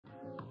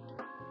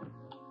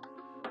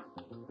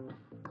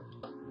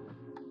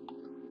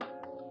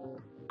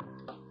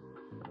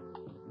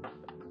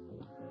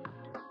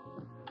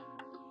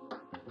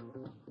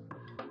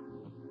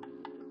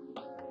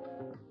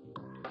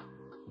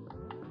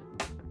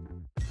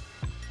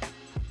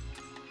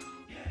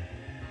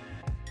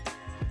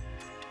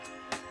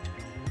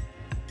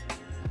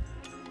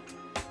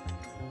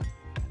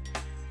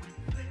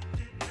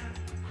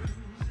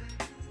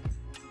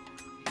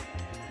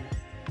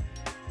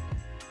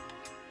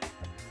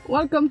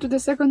Welcome to the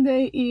second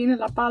day in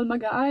La Palma,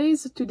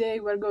 guys.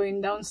 Today we're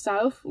going down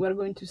south. We're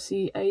going to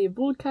see a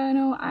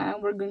volcano and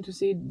we're going to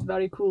see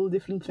very cool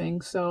different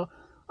things. So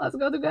let's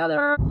go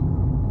together.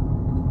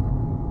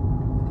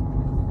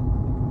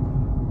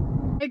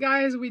 Hey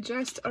guys, we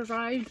just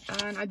arrived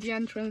and at the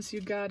entrance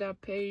you gotta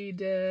pay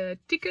the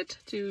ticket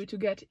to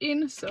get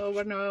in. So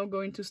we're now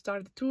going to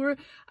start the tour.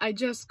 I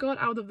just got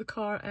out of the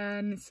car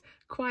and it's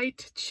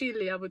quite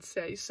chilly, I would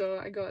say. So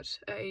I got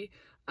a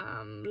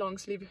long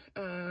sleeve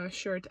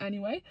shirt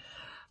anyway.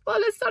 Well,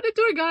 let's start the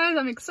tour, guys.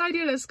 I'm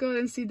excited. Let's go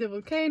and see the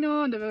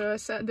volcano,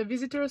 the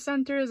visitor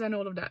centers and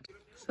all of that.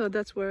 So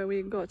that's where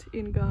we got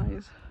in,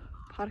 guys.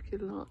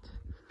 Parking lot.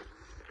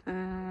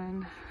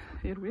 And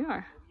here we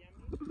are.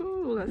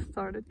 Ooh, let's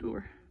start the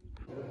tour.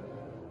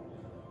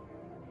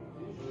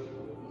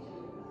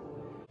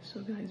 So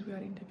guys, we are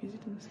in the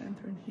visitor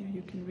center and here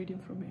you can read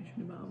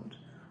information about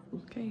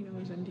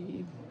volcanoes and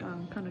the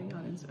Canary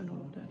Islands and all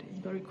of that.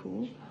 It's very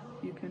cool.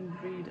 You can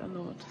read a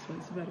lot, so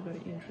it's very,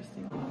 very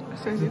interesting.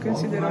 So as you can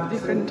see, there are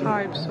different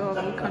types of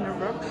volcano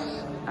rocks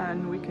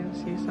and we can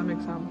see some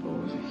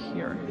examples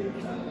here.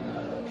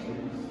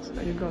 So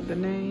you got the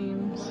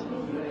names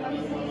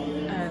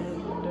and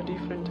the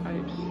different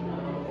types.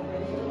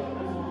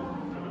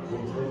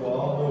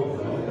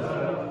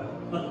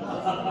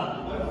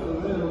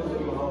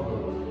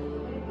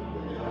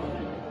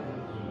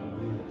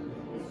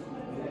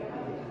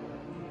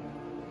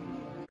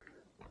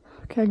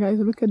 Okay guys,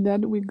 look at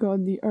that, we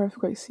got the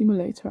earthquake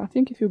simulator. I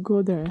think if you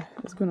go there,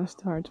 it's gonna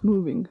start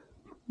moving.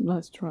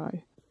 Let's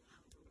try.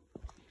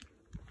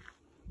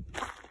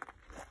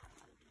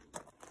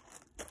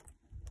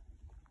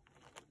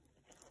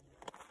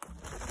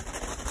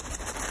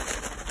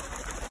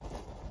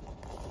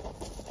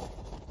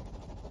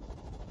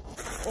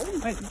 Oh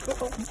my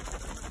god!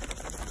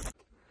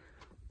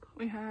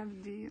 We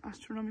have the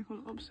astronomical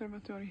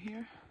observatory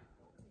here.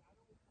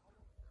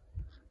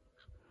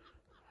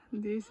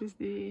 This is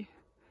the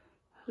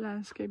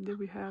landscape that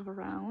we have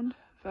around.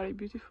 Very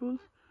beautiful,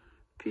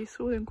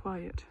 peaceful and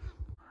quiet.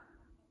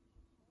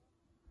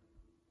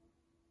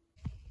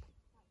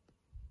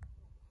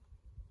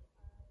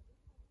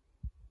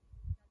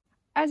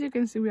 As you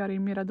can see, we are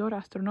in Mirador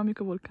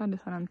Astronomico Volcano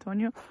de San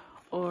Antonio,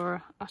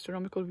 or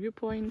astronomical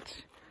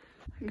viewpoint.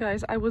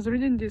 Guys, I was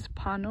reading this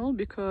panel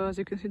because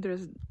you can see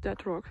there's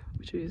that rock,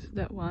 which is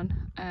that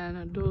one,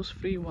 and those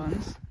three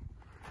ones,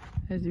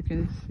 as you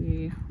can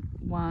see,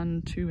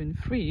 1, 2 and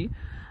 3,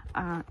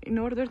 in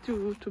order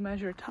to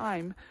measure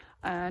time.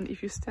 And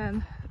if you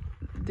stand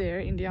there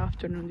in the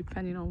afternoon,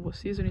 depending on what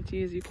season it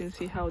is, you can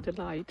see how the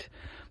light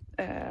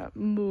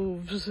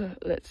moves,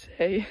 let's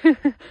say,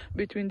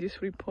 between these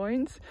 3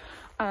 points.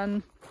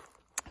 And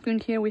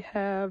here we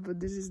have,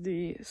 this is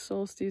the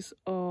solstice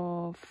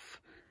of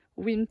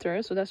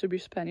winter, so that should be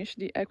Spanish,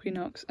 the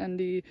equinox, and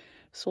the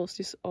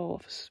solstice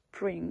of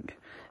spring,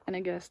 and I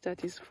guess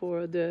that is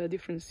for the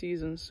different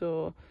seasons.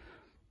 So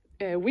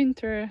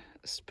winter,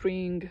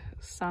 spring,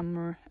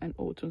 summer and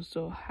autumn,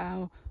 so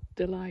how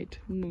the light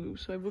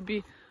moves. So it would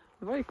be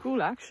very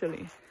cool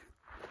actually,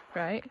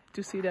 right,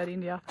 to see that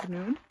in the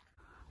afternoon.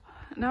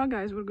 Now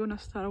guys, we're gonna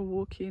start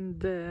walking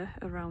there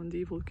around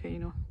the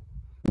volcano.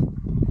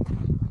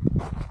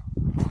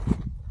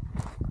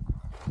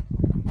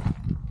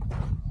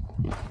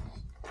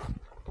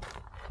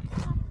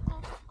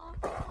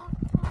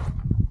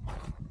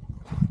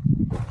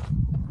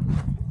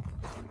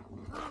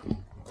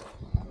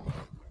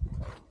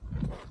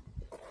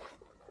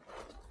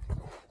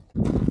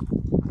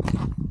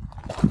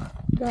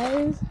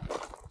 Guys,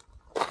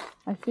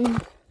 I think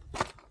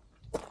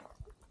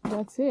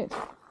that's it.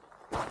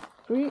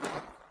 3,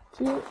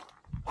 2,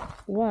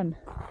 1.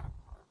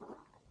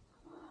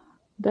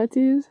 That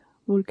is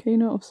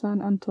Volcano of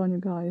San Antonio,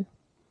 guys.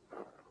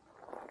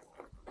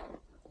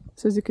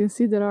 So as you can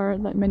see, there are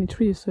like many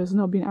trees, so it's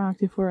not been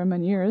active for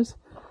many years,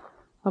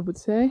 I would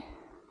say.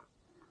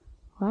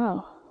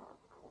 Wow.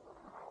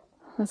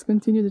 Let's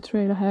continue the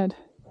trail ahead.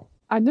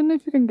 I don't know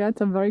if you can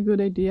get a very good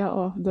idea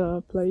of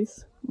the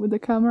place with the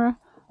camera.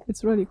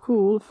 It's really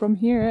cool. From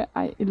here,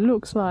 it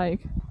looks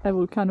like a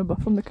volcano,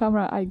 but from the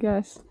camera, I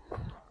guess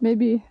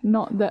maybe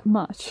not that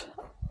much.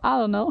 I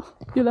don't know.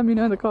 You let me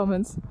know in the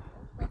comments.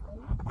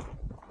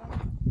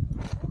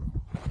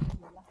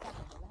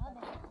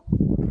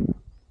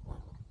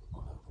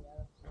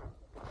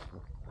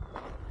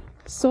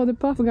 So the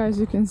path, guys,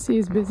 you can see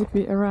is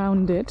basically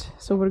around it.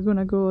 So we're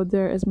gonna go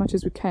there as much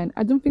as we can.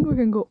 I don't think we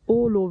can go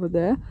all over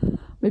there,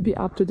 maybe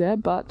up to there,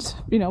 but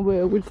you know,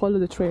 we'll follow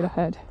the trail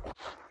ahead.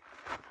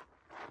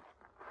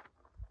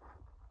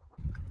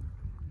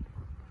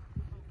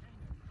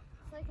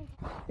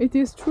 It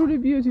is truly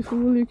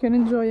beautiful. You can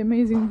enjoy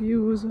amazing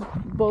views,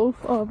 both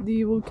of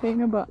the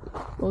volcano but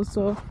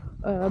also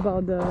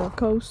about the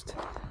coast.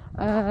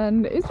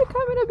 And it's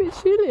becoming a bit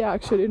chilly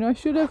actually. You know, I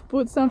should have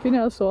put something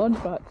else on,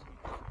 but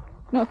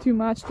not too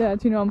much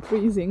that, you know, I'm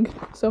freezing.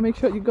 So make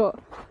sure you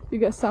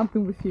get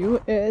something with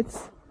you.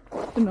 It's,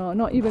 you know,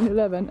 not even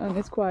 11 and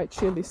it's quite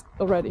chilly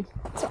already.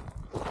 So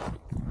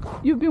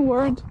you've been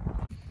warned.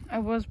 I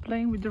was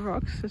playing with the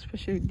rocks,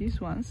 especially these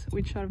ones,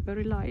 which are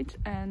very light,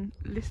 and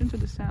listen to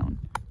the sound.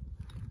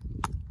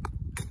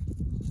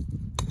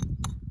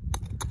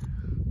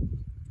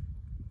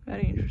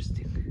 Very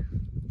interesting.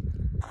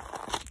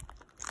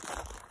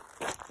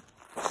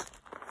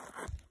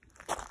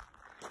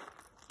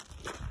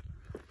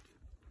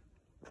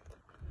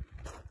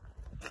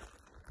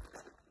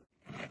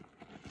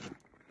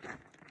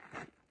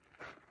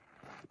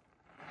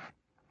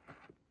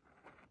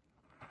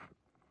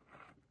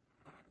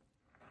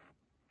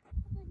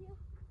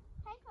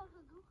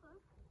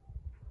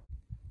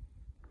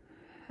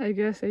 I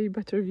guess a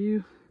better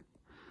view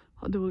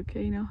of the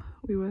volcano.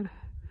 We were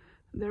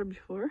there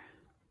before,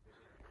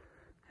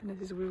 and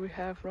this is where we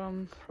have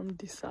from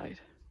this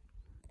side.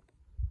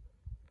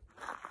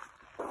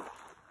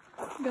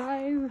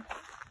 Guys,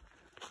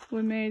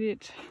 we made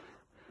it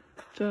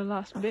to the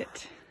last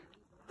bit.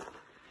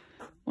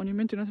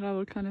 Monumento Naturale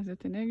Volcano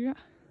Sette Negra.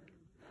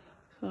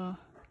 So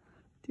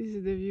this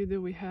is the view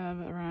that we have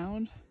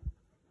around,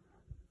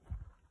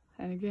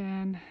 and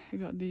again I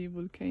got the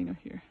volcano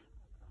here.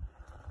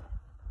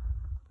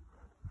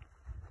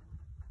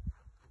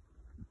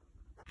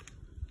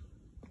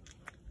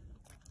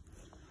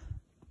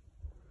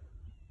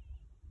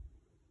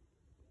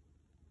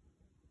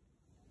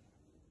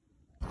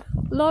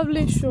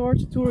 Lovely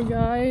short tour,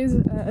 guys.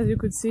 As you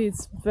could see,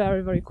 it's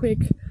very quick.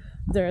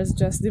 There's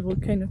just the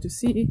volcano to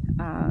see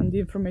and the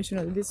information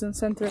at the distance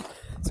center.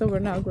 So we're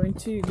now going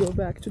to go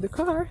back to the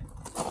car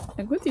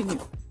and continue.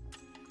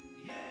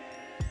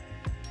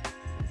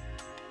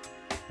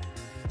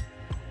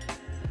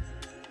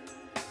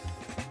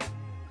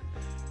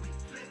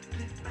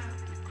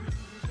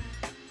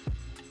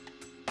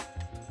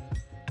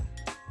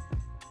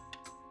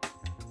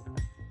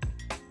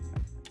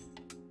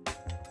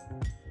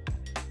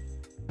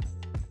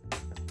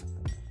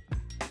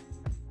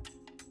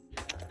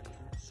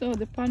 So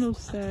the panel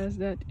says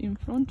that in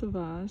front of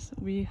us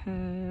we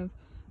have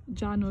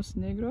Llanos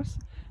Negros,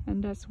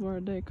 and that's where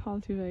they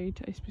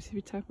cultivate a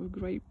specific type of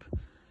grape,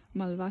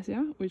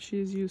 Malvasia, which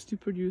is used to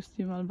produce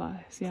the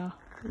Malvasia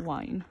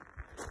wine.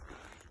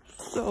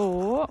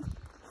 So,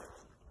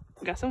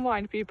 get some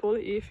wine, people,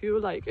 if you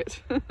like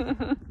it.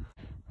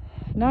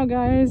 Now,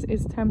 guys,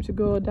 it's time to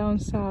go down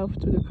south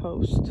to the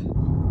coast.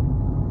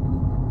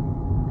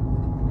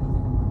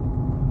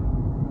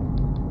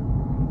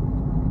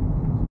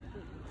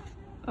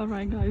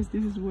 Alright guys,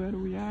 this is where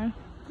we are.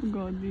 We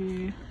got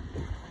the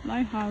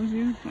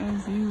lighthouses,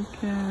 as you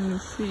can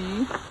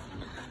see.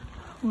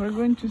 We're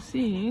going to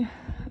see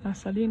La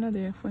Salina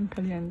de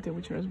Fuencaliente,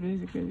 which was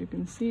basically, as you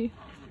can see,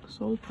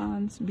 salt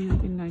pans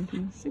built in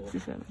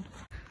 1967.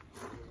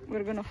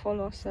 We're gonna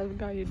follow a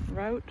self-guided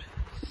route,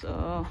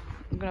 so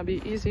it's gonna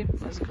be easy.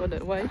 Let's go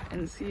that way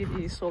and see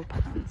the salt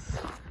pans.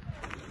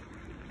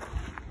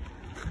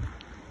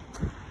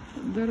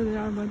 There they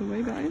are, by the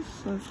way, guys,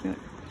 so let's get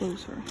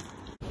closer.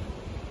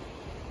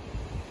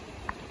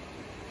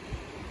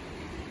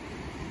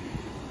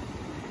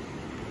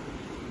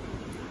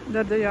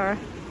 There they are.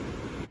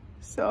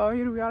 So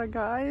here we are,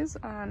 guys,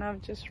 and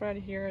I've just read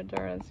here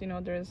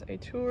there's a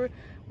tour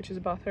which is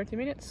about 30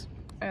 minutes,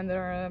 and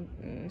there are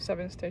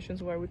 7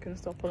 stations where we can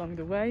stop along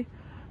the way.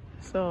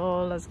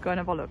 So let's go and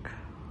have a look.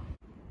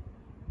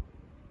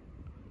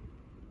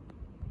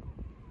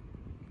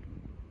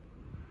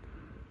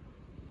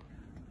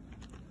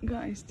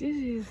 Guys, this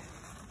is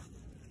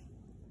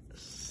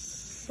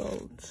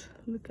salt.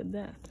 Look at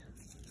that.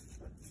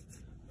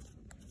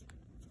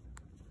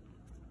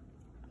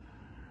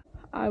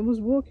 I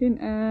was walking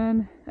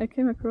and I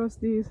came across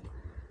this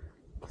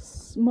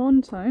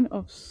mountain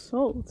of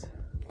salt.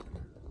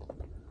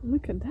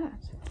 Look at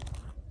that.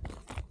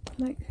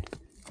 Like,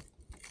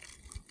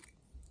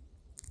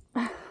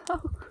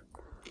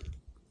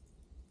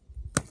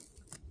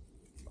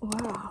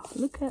 wow,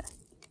 look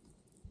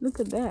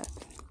at that.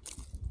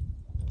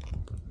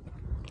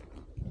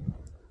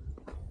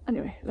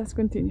 Anyway, let's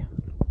continue.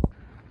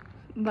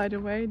 By the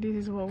way, this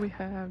is what we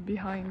have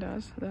behind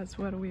us. That's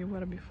where we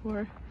were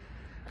before.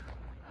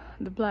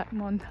 The Black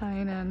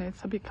Mountain, and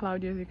it's a bit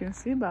cloudy, as you can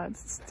see, but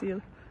it's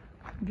still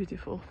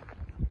beautiful.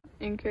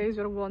 In case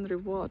you're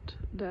wondering what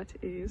that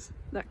is,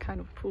 that kind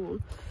of pool,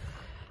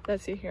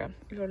 let's see here.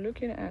 You're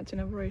looking at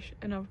an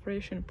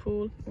evaporation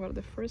pool where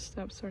the first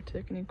steps are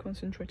taken in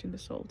concentrating the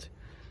salt.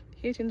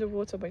 Heating the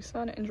water by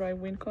sun and dry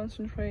wind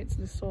concentrates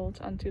the salt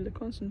until the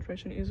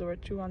concentration is over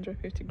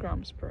 250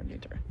 grams per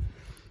liter.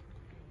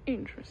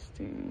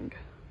 Interesting.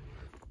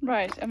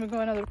 Right, and we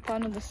got another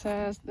panel that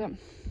says that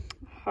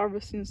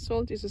harvesting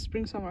salt is a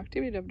spring-summer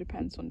activity that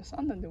depends on the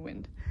sun and the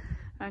wind.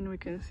 And we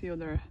can see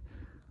other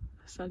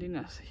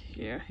salinas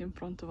here in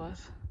front of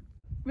us.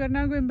 We are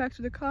now going back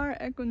to the car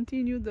and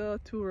continue the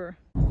tour.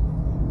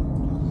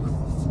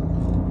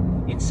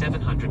 In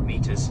 700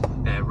 meters,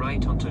 bear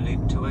right onto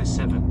Loop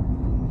 207.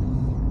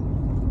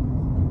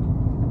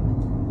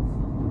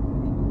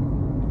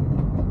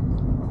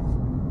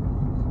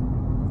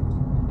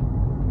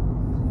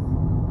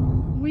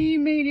 We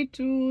made it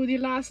to the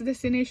last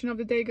destination of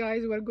the day,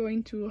 guys. We're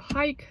going to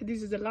hike.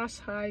 This is the last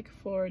hike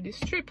for this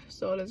trip,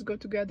 so let's go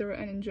together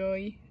and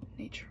enjoy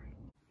nature.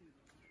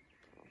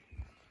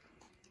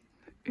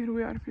 Here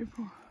we are,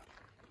 people.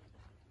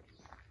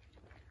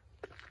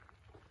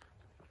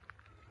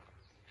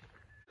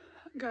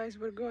 Guys,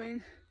 we're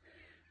going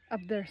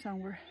up there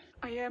somewhere.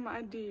 I am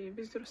at the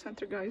visitor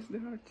center, guys.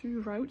 There are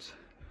two routes,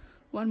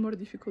 one more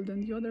difficult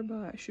than the other,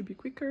 but it should be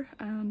quicker,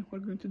 and we're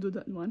going to do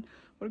that one.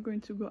 We're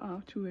going to go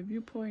out to a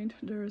viewpoint.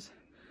 There's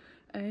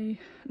an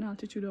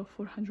altitude of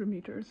 400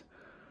 meters.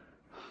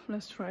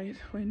 Let's try it,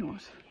 why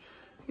not?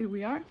 Here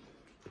we are,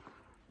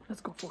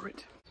 let's go for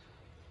it.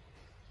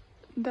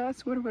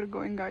 That's where we're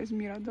going, guys.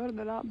 Mirador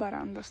de la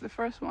Barandas, the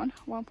first one,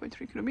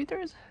 1.3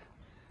 kilometers,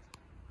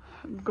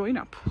 going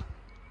up.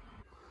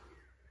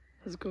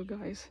 Let's go,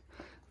 guys.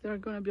 There are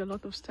gonna be a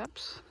lot of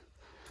steps,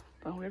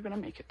 but we're gonna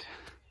make it.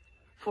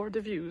 For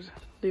the views,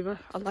 leave a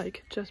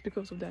like just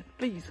because of that,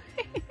 please.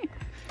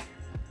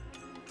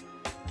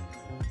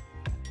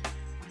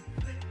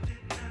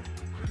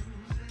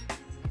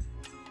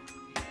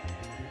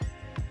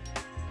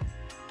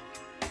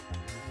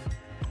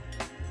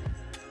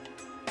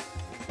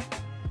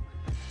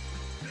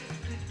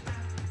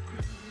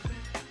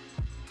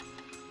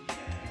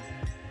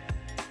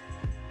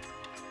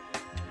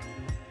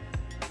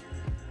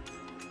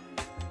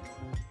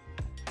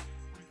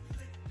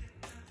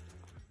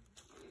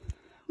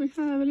 We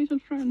have a little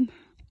friend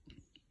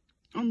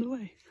on the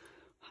way.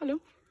 Hello.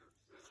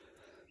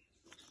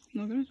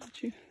 Not gonna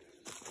touch you.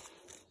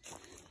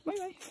 Bye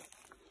bye.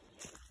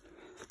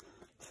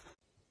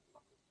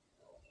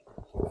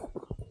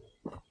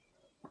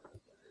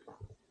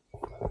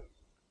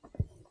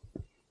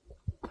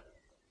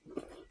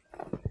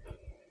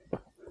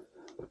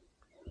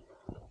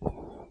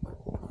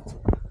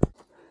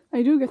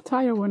 I do get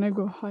tired when I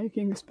go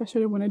hiking,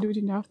 especially when I do it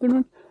in the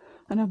afternoon,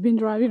 and I've been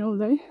driving all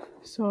day,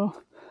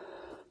 so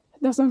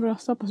that's not gonna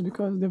stop us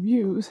because the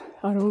views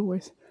are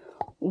always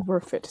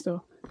worth it.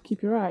 So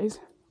keep your eyes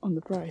on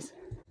the prize.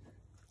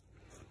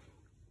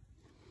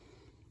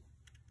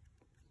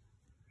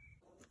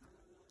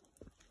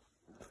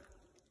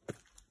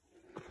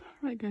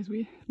 Right, guys,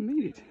 we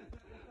made it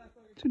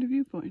to the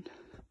viewpoint.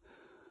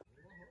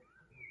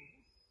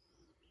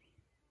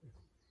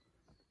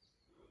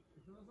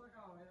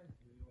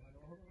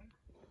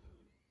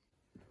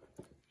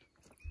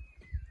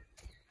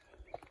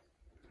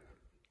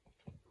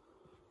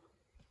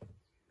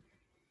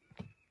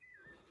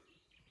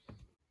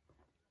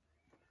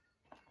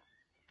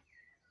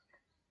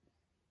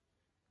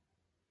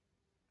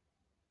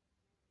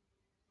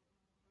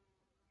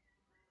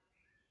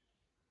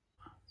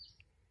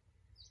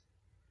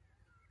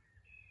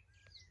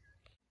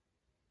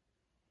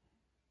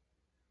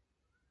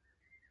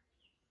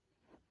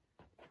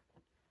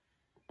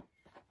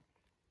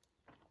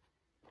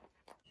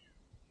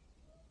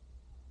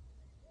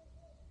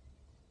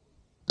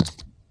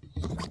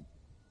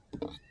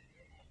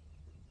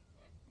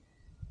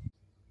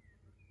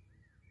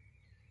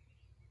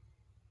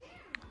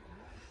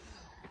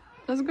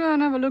 Let's go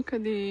and have a look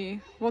at the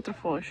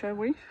waterfall, shall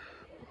we?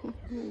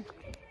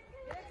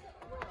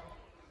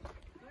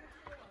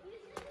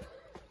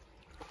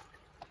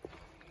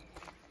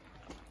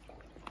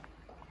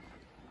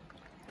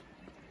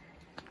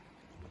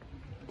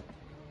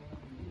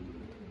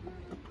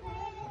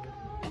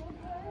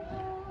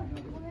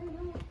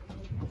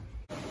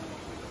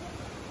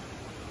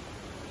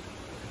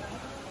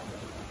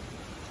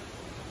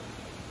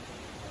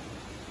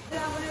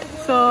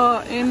 So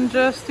in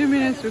just 2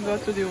 minutes we go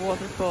to the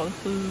waterfall.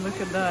 Look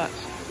at that.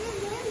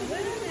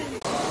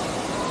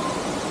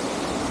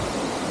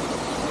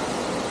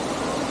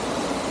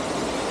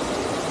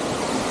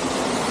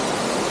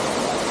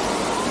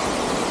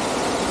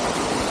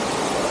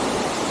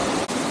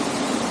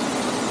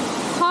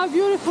 How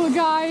beautiful,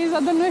 guys. I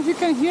don't know if you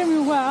can hear me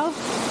well.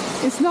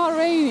 It's not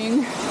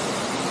raining.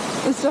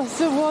 It's just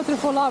a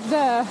waterfall up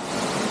there.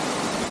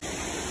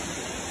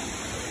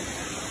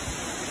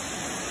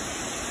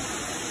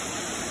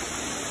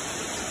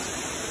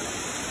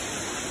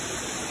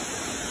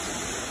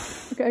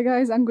 Okay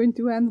guys, I'm going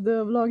to end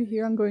the vlog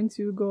here. I'm going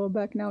to go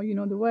back now, you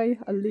know the way.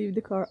 I'll leave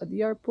the car at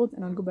the airport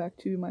and I'll go back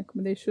to my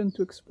accommodation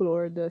to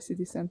explore the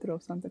city center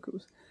of Santa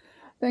Cruz.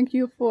 Thank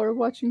you for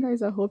watching,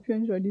 guys. I hope you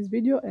enjoyed this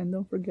video and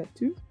don't forget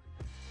to